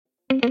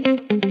Hi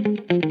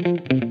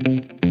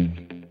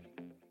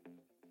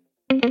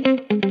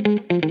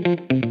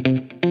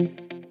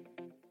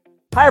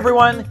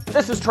everyone,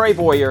 this is Trey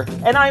Boyer,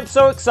 and I am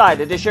so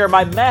excited to share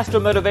my Master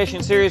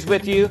Motivation series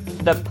with you,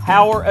 The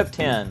Power of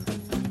 10.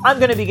 I'm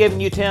going to be giving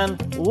you 10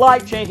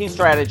 life-changing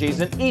strategies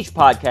in each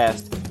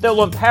podcast that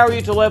will empower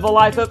you to live a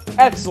life of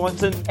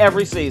excellence in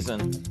every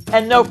season.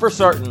 And know for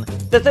certain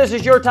that this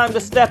is your time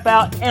to step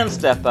out and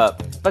step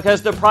up,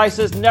 because the price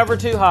is never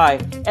too high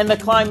and the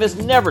climb is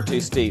never too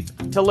steep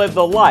to live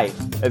the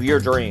life of your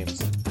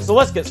dreams. So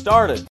let's get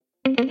started.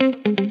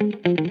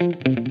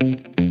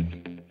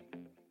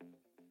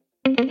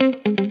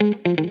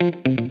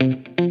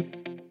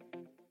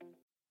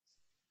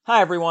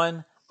 Hi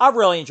everyone, I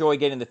really enjoy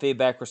getting the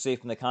feedback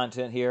received from the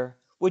content here.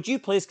 Would you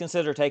please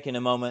consider taking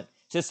a moment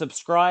to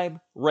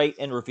subscribe, rate,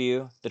 and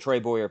review the Trey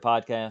Boyer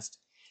podcast?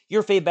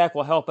 Your feedback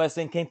will help us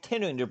in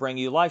continuing to bring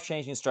you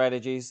life-changing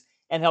strategies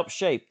and help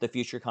shape the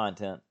future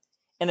content.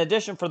 In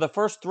addition, for the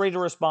first 3 to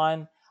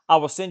respond, I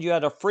will send you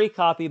out a free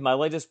copy of my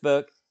latest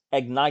book,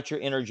 Ignite Your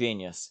Inner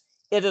Genius.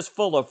 It is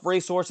full of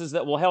resources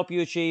that will help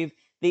you achieve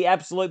the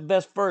absolute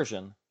best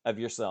version of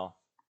yourself.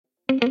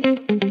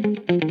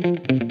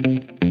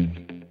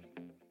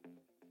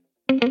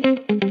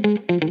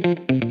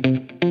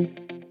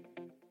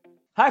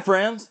 Hi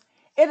friends!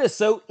 It is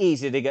so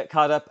easy to get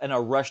caught up in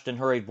a rushed and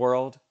hurried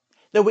world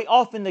that we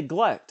often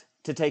neglect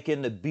to take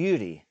in the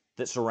beauty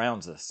that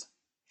surrounds us.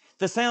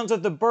 The sounds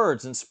of the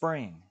birds in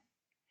spring,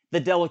 the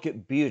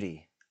delicate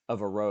beauty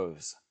of a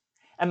rose,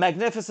 a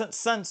magnificent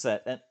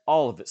sunset in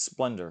all of its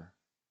splendor,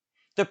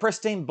 the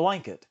pristine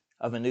blanket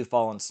of a new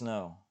fallen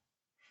snow,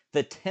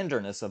 the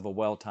tenderness of a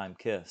well-timed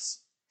kiss,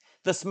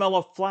 the smell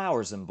of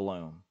flowers in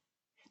bloom,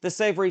 the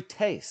savory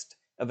taste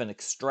of an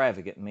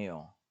extravagant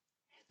meal,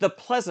 the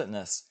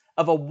pleasantness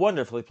of a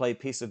wonderfully played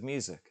piece of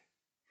music,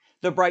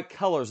 the bright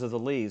colors of the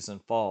leaves in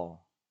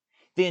fall,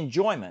 the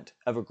enjoyment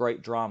of a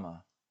great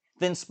drama,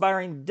 the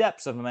inspiring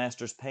depths of a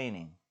master's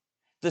painting,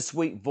 the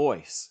sweet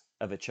voice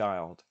of a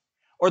child,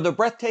 or the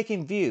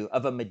breathtaking view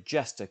of a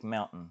majestic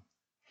mountain.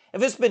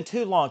 If it's been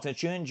too long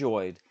since you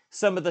enjoyed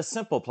some of the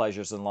simple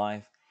pleasures in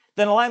life,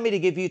 then allow me to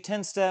give you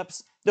 10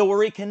 steps that will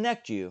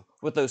reconnect you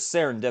with those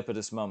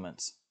serendipitous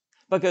moments,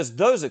 because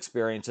those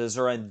experiences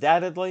are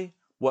undoubtedly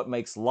what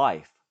makes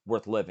life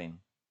worth living.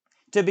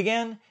 To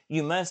begin,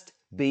 you must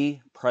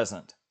be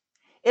present.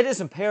 It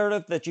is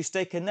imperative that you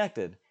stay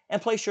connected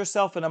and place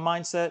yourself in a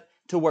mindset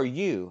to where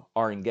you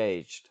are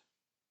engaged.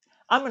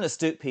 I'm an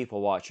astute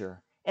people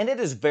watcher, and it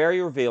is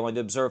very revealing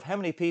to observe how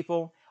many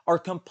people are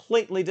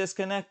completely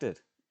disconnected.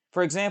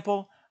 For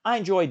example, I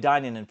enjoy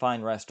dining in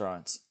fine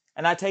restaurants,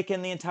 and I take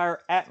in the entire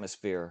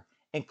atmosphere,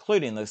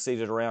 including those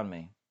seated around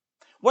me.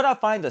 What I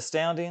find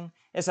astounding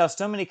is how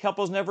so many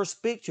couples never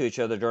speak to each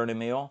other during a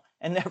meal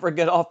and never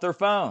get off their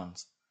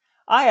phones.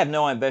 I have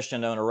no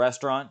ambition to own a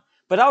restaurant,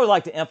 but I would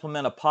like to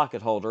implement a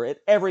pocket holder at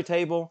every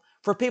table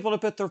for people to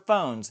put their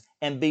phones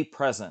and be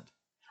present.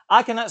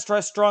 I cannot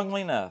stress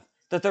strongly enough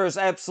that there is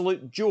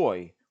absolute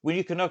joy when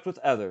you connect with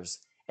others,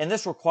 and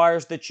this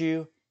requires that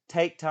you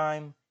take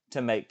time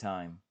to make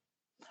time.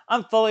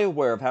 I'm fully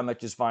aware of how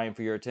much is vying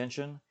for your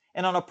attention,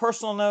 and on a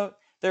personal note,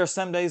 there are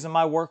some days in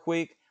my work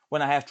week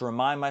when I have to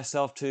remind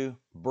myself to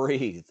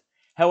breathe.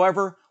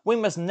 However, we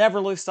must never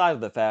lose sight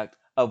of the fact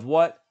of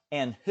what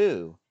and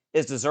who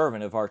is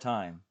deserving of our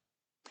time.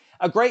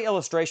 A great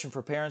illustration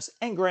for parents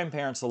and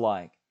grandparents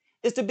alike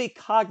is to be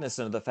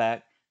cognizant of the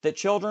fact that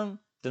children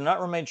do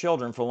not remain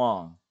children for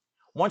long.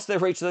 Once they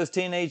reach those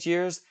teenage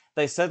years,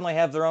 they suddenly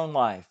have their own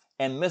life,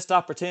 and missed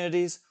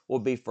opportunities will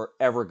be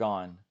forever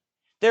gone.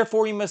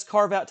 Therefore, you must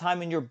carve out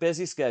time in your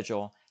busy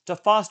schedule to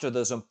foster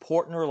those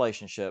important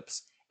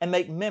relationships and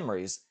make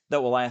memories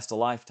that will last a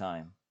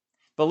lifetime.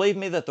 Believe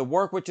me that the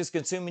work which is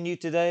consuming you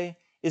today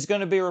is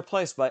going to be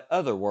replaced by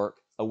other work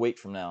a week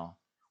from now.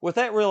 With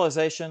that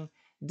realization,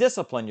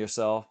 discipline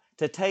yourself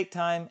to take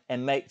time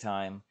and make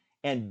time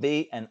and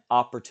be an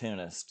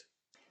opportunist.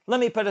 Let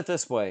me put it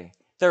this way.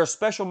 There are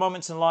special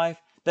moments in life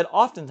that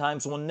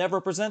oftentimes will never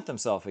present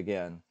themselves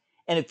again.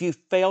 And if you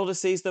fail to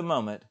seize the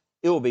moment,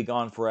 it will be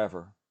gone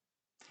forever.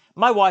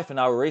 My wife and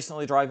I were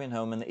recently driving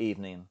home in the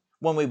evening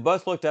when we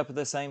both looked up at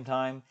the same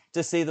time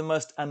to see the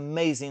most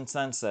amazing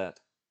sunset.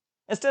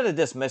 Instead of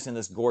dismissing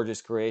this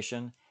gorgeous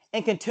creation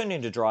and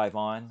continuing to drive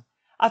on,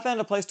 I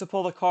found a place to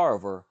pull the car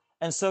over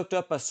and soaked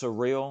up a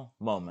surreal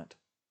moment.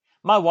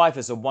 My wife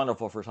is a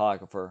wonderful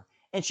photographer,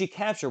 and she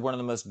captured one of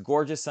the most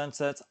gorgeous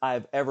sunsets I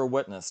have ever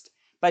witnessed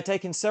by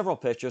taking several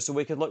pictures so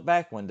we could look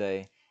back one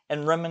day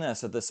and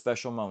reminisce of this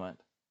special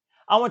moment.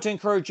 I want to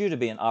encourage you to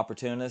be an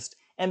opportunist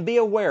and be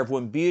aware of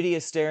when beauty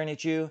is staring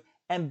at you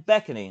and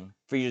beckoning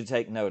for you to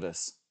take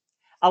notice.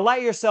 Allow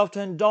yourself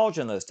to indulge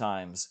in those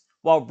times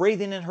while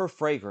breathing in her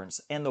fragrance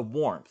and the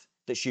warmth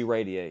that she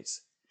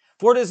radiates.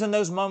 For it is in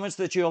those moments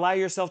that you allow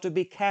yourself to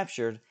be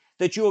captured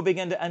that you will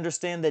begin to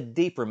understand the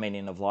deeper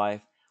meaning of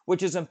life,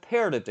 which is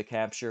imperative to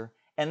capture,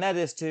 and that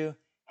is to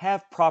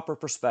have proper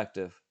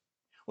perspective.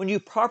 When you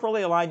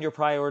properly align your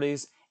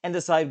priorities and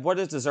decide what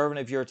is deserving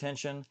of your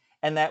attention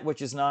and that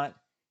which is not,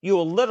 You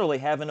will literally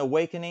have an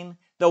awakening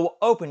that will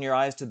open your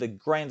eyes to the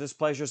grandest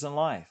pleasures in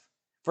life.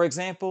 For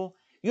example,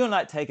 you will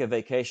not take a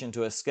vacation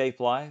to escape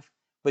life,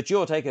 but you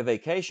will take a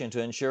vacation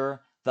to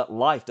ensure that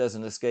life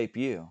doesn't escape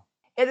you.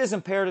 It is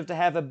imperative to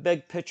have a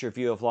big picture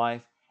view of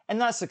life and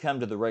not succumb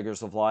to the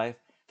rigors of life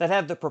that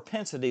have the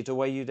propensity to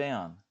weigh you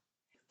down.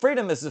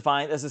 Freedom is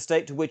defined as a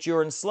state to which you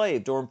are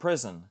enslaved or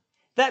imprisoned.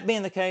 That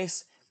being the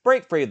case,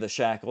 break free of the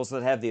shackles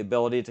that have the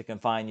ability to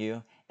confine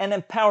you and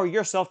empower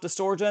yourself to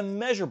soar to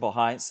immeasurable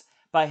heights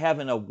by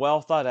having a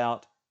well thought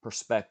out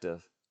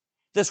perspective.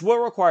 This will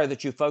require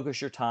that you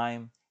focus your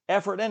time,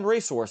 effort, and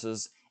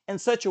resources in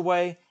such a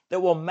way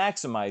that will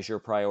maximize your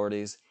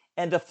priorities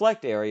and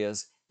deflect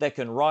areas that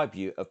can rob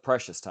you of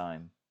precious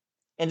time.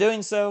 In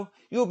doing so,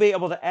 you will be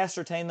able to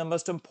ascertain the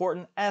most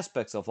important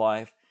aspects of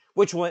life,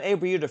 which will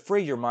enable you to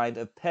free your mind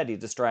of petty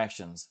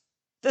distractions.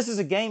 This is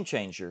a game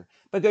changer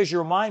because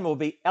your mind will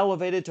be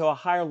elevated to a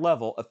higher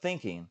level of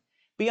thinking,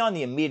 beyond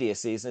the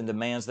immediacies and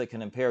demands that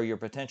can impair your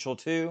potential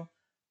to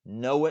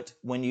know it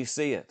when you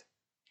see it.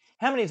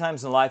 How many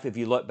times in life have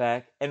you looked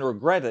back and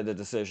regretted a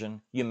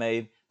decision you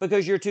made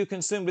because you're too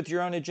consumed with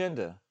your own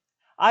agenda?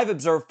 I've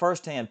observed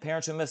firsthand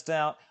parents who missed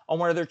out on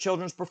one of their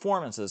children's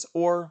performances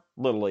or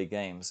Little League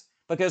games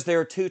because they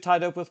are too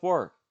tied up with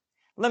work.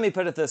 Let me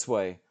put it this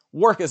way,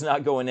 work is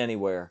not going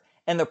anywhere,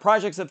 and the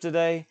projects of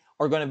today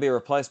are going to be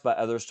replaced by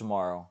others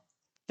tomorrow.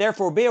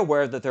 Therefore, be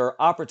aware that there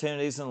are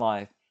opportunities in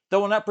life that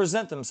will not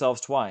present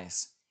themselves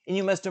twice, and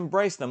you must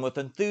embrace them with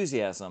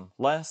enthusiasm,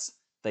 lest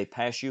they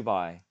pass you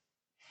by.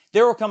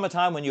 There will come a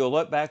time when you will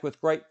look back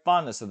with great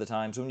fondness of the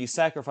times when you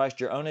sacrificed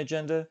your own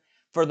agenda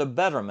for the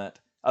betterment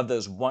of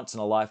those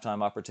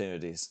once-in-a-lifetime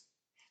opportunities.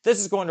 This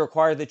is going to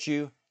require that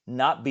you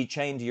not be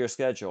chained to your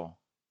schedule.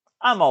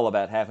 I'm all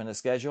about having a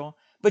schedule,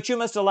 but you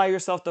must allow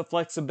yourself the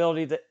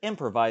flexibility to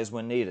improvise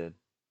when needed.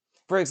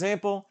 For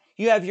example,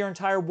 you have your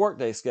entire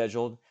workday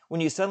scheduled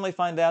when you suddenly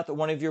find out that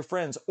one of your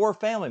friends or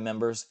family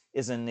members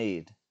is in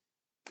need.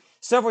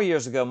 Several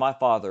years ago, my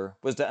father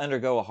was to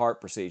undergo a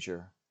heart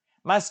procedure.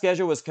 My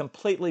schedule was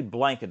completely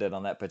blanketed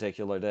on that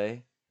particular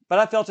day, but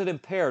I felt it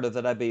imperative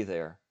that I be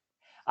there.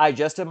 I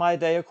adjusted my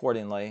day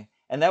accordingly,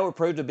 and that would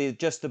prove to be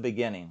just the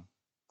beginning.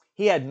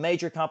 He had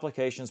major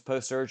complications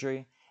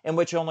post-surgery, in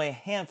which only a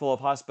handful of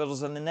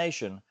hospitals in the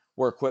nation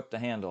were equipped to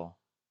handle.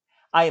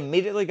 I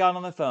immediately got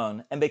on the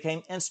phone and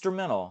became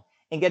instrumental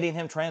in getting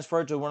him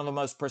transferred to one of the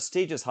most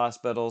prestigious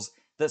hospitals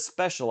that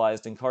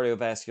specialized in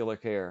cardiovascular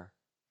care.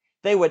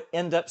 They would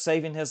end up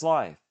saving his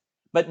life,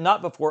 but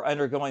not before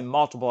undergoing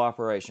multiple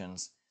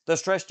operations that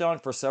stretched on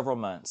for several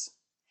months.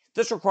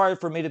 This required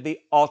for me to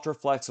be ultra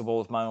flexible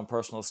with my own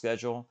personal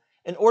schedule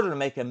in order to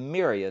make a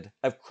myriad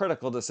of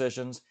critical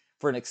decisions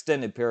for an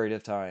extended period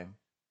of time.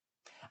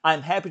 I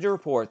am happy to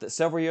report that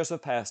several years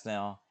have passed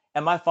now,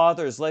 and my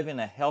father is living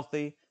a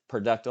healthy,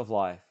 productive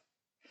life.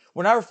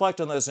 When I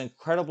reflect on those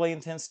incredibly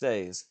intense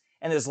days,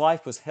 and his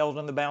life was held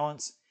in the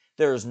balance,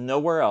 there is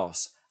nowhere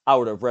else I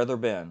would have rather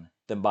been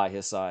than by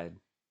his side.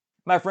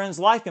 My friends,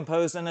 life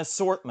composed an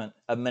assortment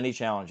of many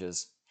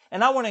challenges,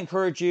 and I want to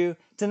encourage you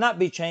to not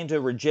be chained to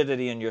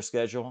rigidity in your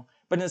schedule,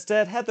 but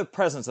instead have the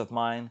presence of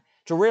mind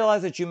to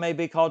realize that you may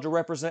be called to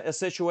represent a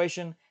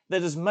situation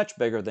that is much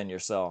bigger than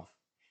yourself.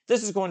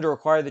 This is going to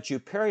require that you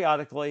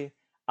periodically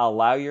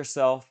allow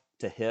yourself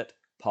to hit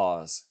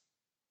pause.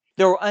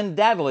 There will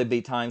undoubtedly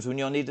be times when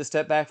you'll need to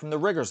step back from the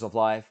rigors of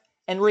life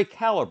and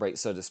recalibrate,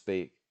 so to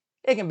speak.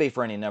 It can be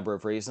for any number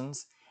of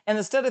reasons, and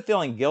instead of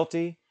feeling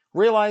guilty,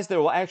 realize that it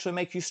will actually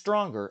make you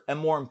stronger and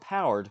more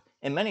empowered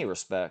in many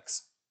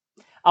respects.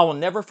 I will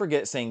never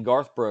forget seeing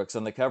Garth Brooks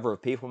on the cover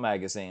of People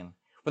magazine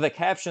with a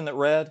caption that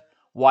read,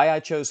 "Why I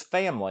chose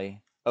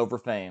family over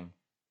fame."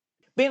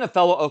 Being a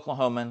fellow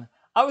Oklahoman,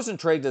 I was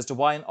intrigued as to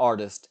why an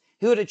artist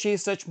who had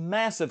achieved such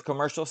massive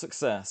commercial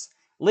success,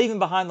 leaving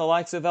behind the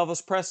likes of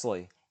Elvis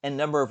Presley and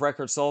number of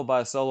records sold by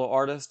a solo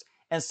artist,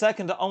 and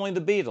second to only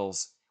the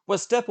Beatles, would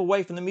step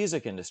away from the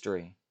music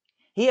industry.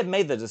 He had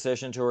made the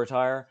decision to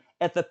retire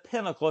at the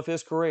pinnacle of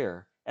his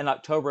career in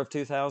October of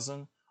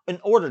 2000 in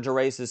order to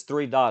raise his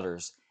 3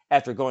 daughters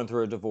after going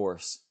through a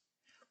divorce.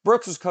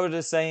 Brooks was quoted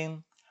as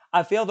saying,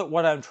 "I feel that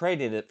what I'm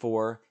trading it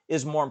for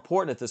is more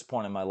important at this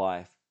point in my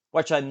life,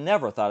 which I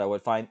never thought I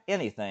would find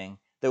anything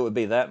that would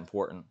be that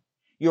important.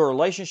 Your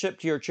relationship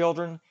to your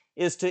children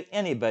is to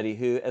anybody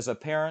who is a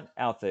parent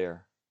out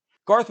there."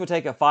 Garth would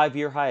take a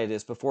 5-year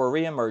hiatus before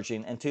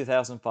re-emerging in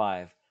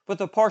 2005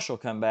 with a partial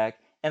comeback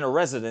and a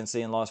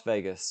residency in Las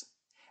Vegas.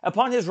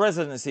 Upon his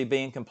residency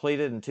being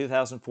completed in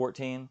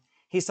 2014,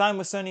 he signed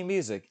with Sony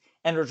Music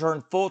and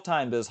returned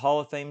full-time to his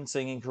Hall of Fame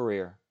singing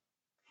career.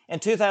 In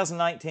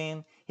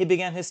 2019, he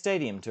began his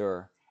stadium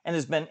tour and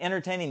has been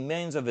entertaining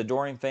millions of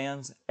adoring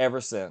fans ever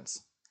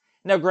since.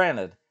 Now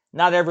granted,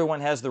 not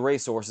everyone has the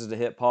resources to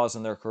hit pause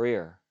in their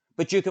career,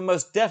 but you can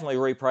most definitely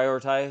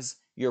reprioritize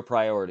your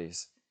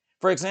priorities.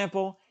 For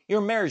example, your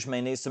marriage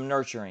may need some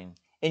nurturing,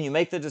 and you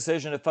make the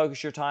decision to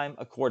focus your time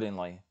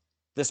accordingly.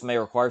 This may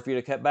require for you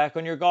to cut back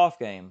on your golf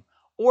game,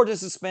 or to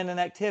suspend an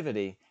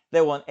activity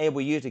that will enable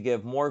you to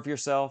give more of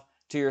yourself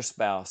to your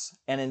spouse,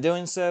 and in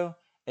doing so,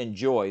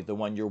 enjoy the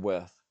one you're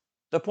with.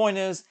 The point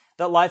is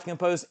that life can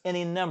pose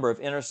any number of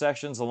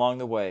intersections along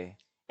the way,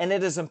 and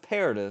it is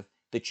imperative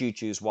that you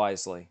choose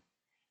wisely.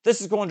 This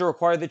is going to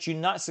require that you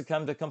not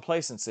succumb to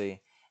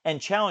complacency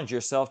and challenge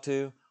yourself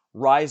to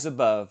rise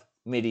above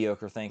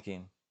mediocre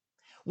thinking.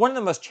 One of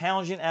the most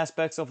challenging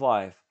aspects of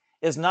life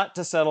is not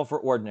to settle for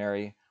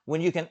ordinary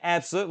when you can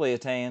absolutely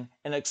attain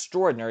an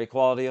extraordinary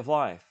quality of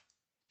life.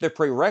 The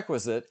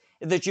prerequisite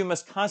is that you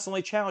must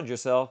constantly challenge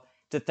yourself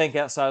to think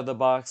outside of the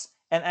box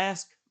and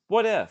ask,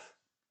 what if?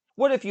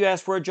 What if you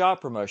asked for a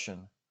job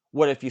promotion?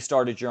 What if you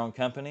started your own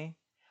company?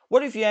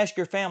 What if you asked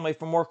your family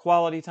for more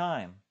quality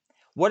time?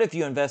 What if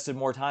you invested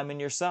more time in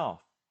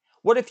yourself?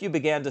 What if you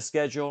began to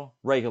schedule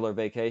regular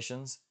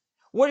vacations?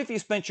 What if you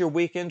spent your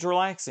weekends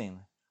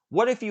relaxing?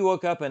 What if you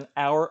woke up an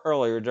hour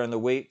earlier during the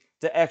week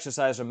to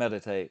exercise or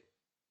meditate?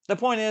 The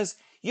point is,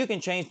 you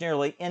can change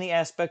nearly any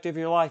aspect of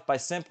your life by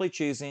simply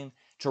choosing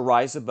to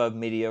rise above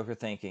mediocre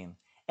thinking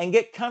and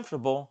get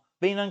comfortable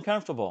being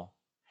uncomfortable.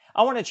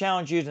 I want to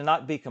challenge you to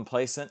not be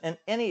complacent in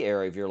any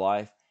area of your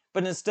life,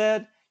 but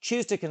instead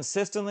choose to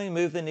consistently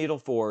move the needle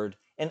forward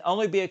and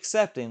only be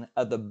accepting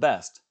of the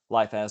best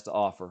life has to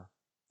offer.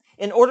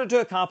 In order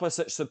to accomplish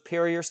such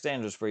superior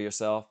standards for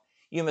yourself,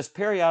 you must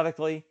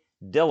periodically,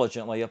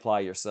 diligently apply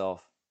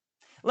yourself.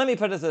 Let me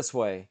put it this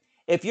way.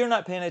 If you're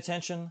not paying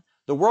attention,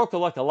 the world could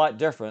look a lot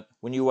different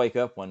when you wake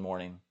up one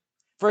morning.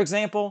 For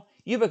example,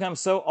 you become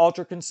so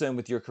ultra-consumed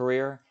with your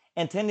career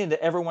and tending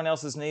to everyone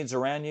else's needs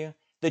around you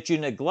that you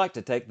neglect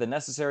to take the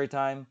necessary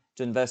time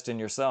to invest in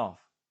yourself.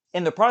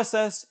 In the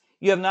process,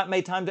 you have not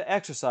made time to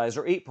exercise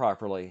or eat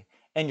properly,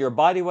 and your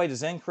body weight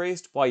has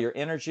increased while your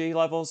energy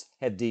levels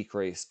have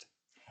decreased.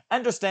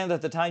 Understand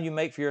that the time you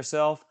make for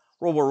yourself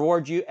will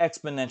reward you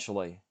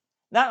exponentially.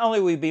 Not only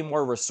will you be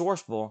more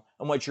resourceful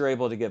in what you're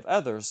able to give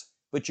others,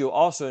 but you'll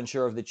also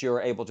ensure that you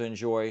are able to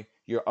enjoy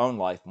your own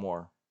life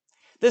more.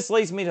 This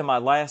leads me to my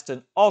last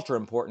and ultra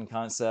important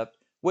concept,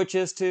 which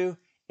is to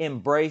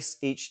embrace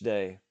each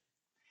day.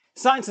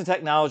 Science and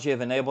technology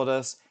have enabled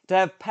us to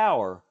have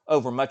power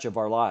over much of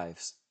our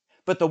lives.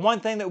 But the one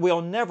thing that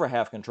we'll never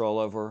have control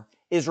over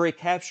is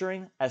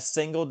recapturing a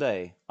single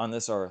day on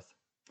this earth.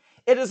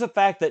 It is a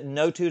fact that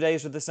no 2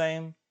 days are the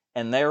same,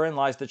 and therein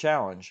lies the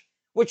challenge,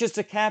 which is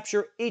to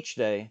capture each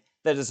day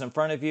that is in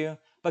front of you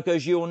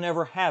because you will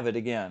never have it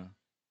again.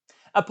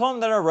 A poem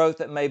that I wrote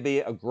that may be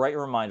a great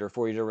reminder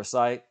for you to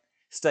recite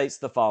states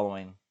the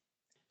following.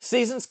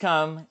 Seasons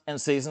come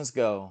and seasons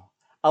go,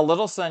 a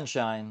little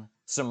sunshine,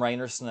 some rain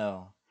or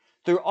snow.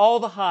 Through all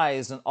the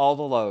highs and all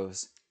the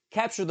lows,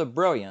 capture the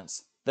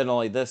brilliance that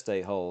only this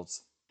day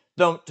holds.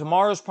 Though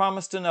tomorrow's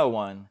promised to no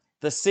one,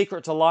 the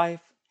secret to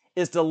life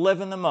is to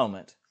live in the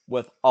moment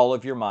with all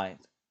of your might.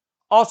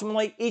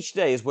 Ultimately, each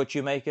day is what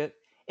you make it,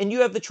 and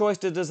you have the choice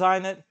to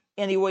design it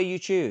any way you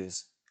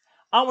choose.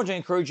 I want to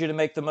encourage you to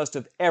make the most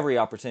of every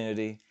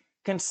opportunity,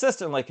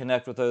 consistently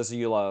connect with those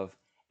you love,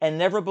 and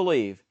never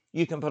believe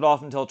you can put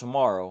off until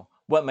tomorrow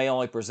what may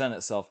only present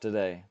itself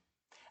today.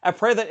 A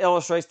prayer that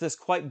illustrates this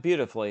quite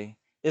beautifully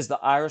is the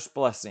Irish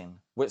blessing,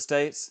 which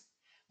states,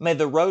 May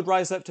the road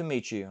rise up to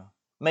meet you.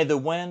 May the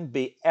wind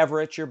be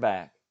ever at your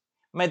back.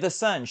 May the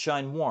sun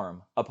shine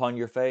warm upon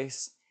your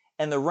face,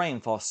 and the rain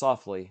fall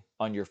softly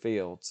on your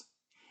fields.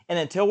 And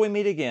until we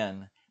meet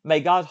again, may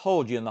God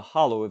hold you in the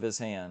hollow of His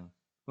hand.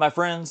 My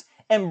friends,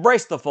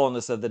 embrace the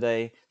fullness of the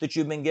day that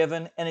you've been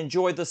given and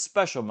enjoy the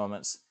special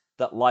moments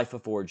that life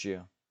affords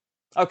you.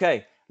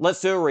 Okay, let's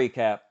do a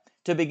recap.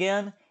 To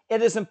begin,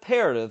 it is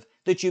imperative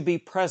that you be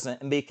present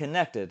and be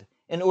connected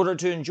in order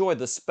to enjoy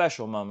the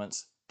special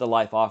moments that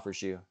life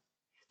offers you.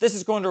 This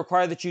is going to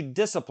require that you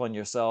discipline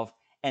yourself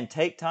and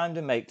take time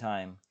to make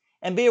time,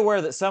 and be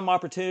aware that some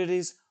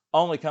opportunities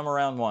only come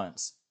around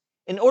once.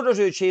 In order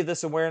to achieve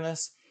this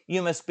awareness,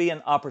 you must be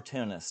an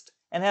opportunist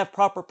and have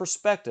proper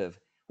perspective,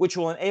 which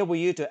will enable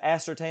you to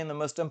ascertain the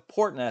most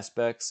important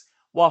aspects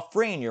while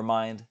freeing your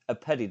mind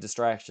of petty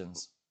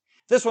distractions.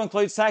 This will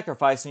include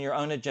sacrificing your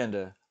own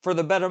agenda for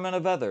the betterment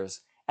of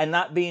others and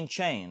not being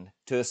chained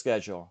to a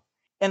schedule.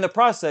 In the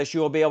process, you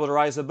will be able to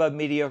rise above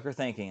mediocre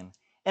thinking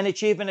and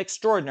achieve an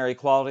extraordinary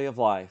quality of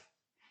life.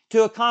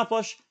 To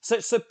accomplish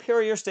such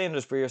superior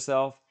standards for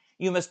yourself,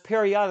 you must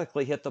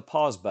periodically hit the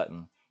pause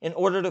button in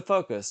order to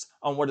focus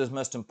on what is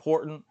most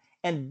important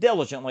and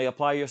diligently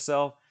apply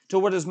yourself to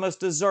what is most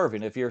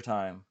deserving of your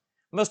time.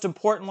 Most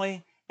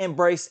importantly,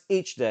 embrace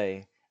each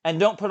day and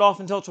don't put off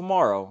until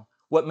tomorrow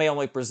what may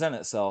only present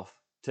itself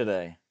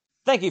today.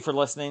 Thank you for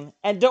listening,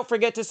 and don't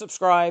forget to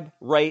subscribe,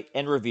 rate,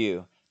 and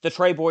review the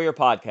Trey Boyer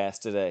Podcast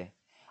today.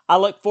 I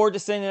look forward to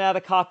sending out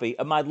a copy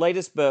of my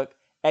latest book,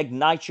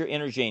 Ignite Your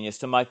Inner Genius,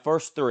 to my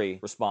first 3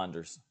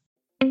 responders.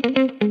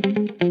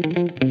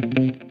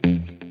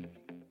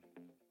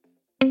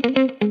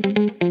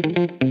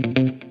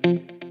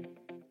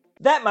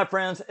 That, my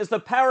friends, is the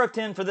power of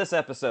 10 for this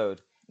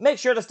episode. Make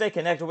sure to stay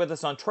connected with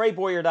us on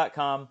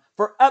TreyBoyer.com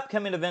for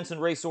upcoming events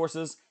and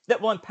resources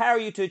that will empower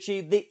you to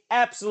achieve the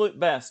absolute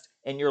best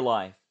in your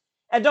life.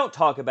 And don't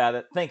talk about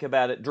it, think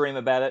about it, dream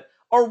about it,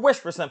 or wish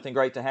for something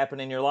great to happen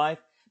in your life,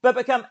 but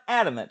become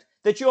adamant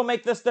that you will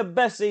make this the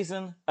best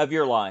season of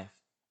your life.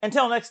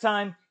 Until next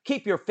time,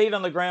 keep your feet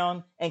on the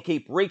ground and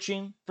keep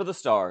reaching for the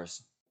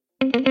stars.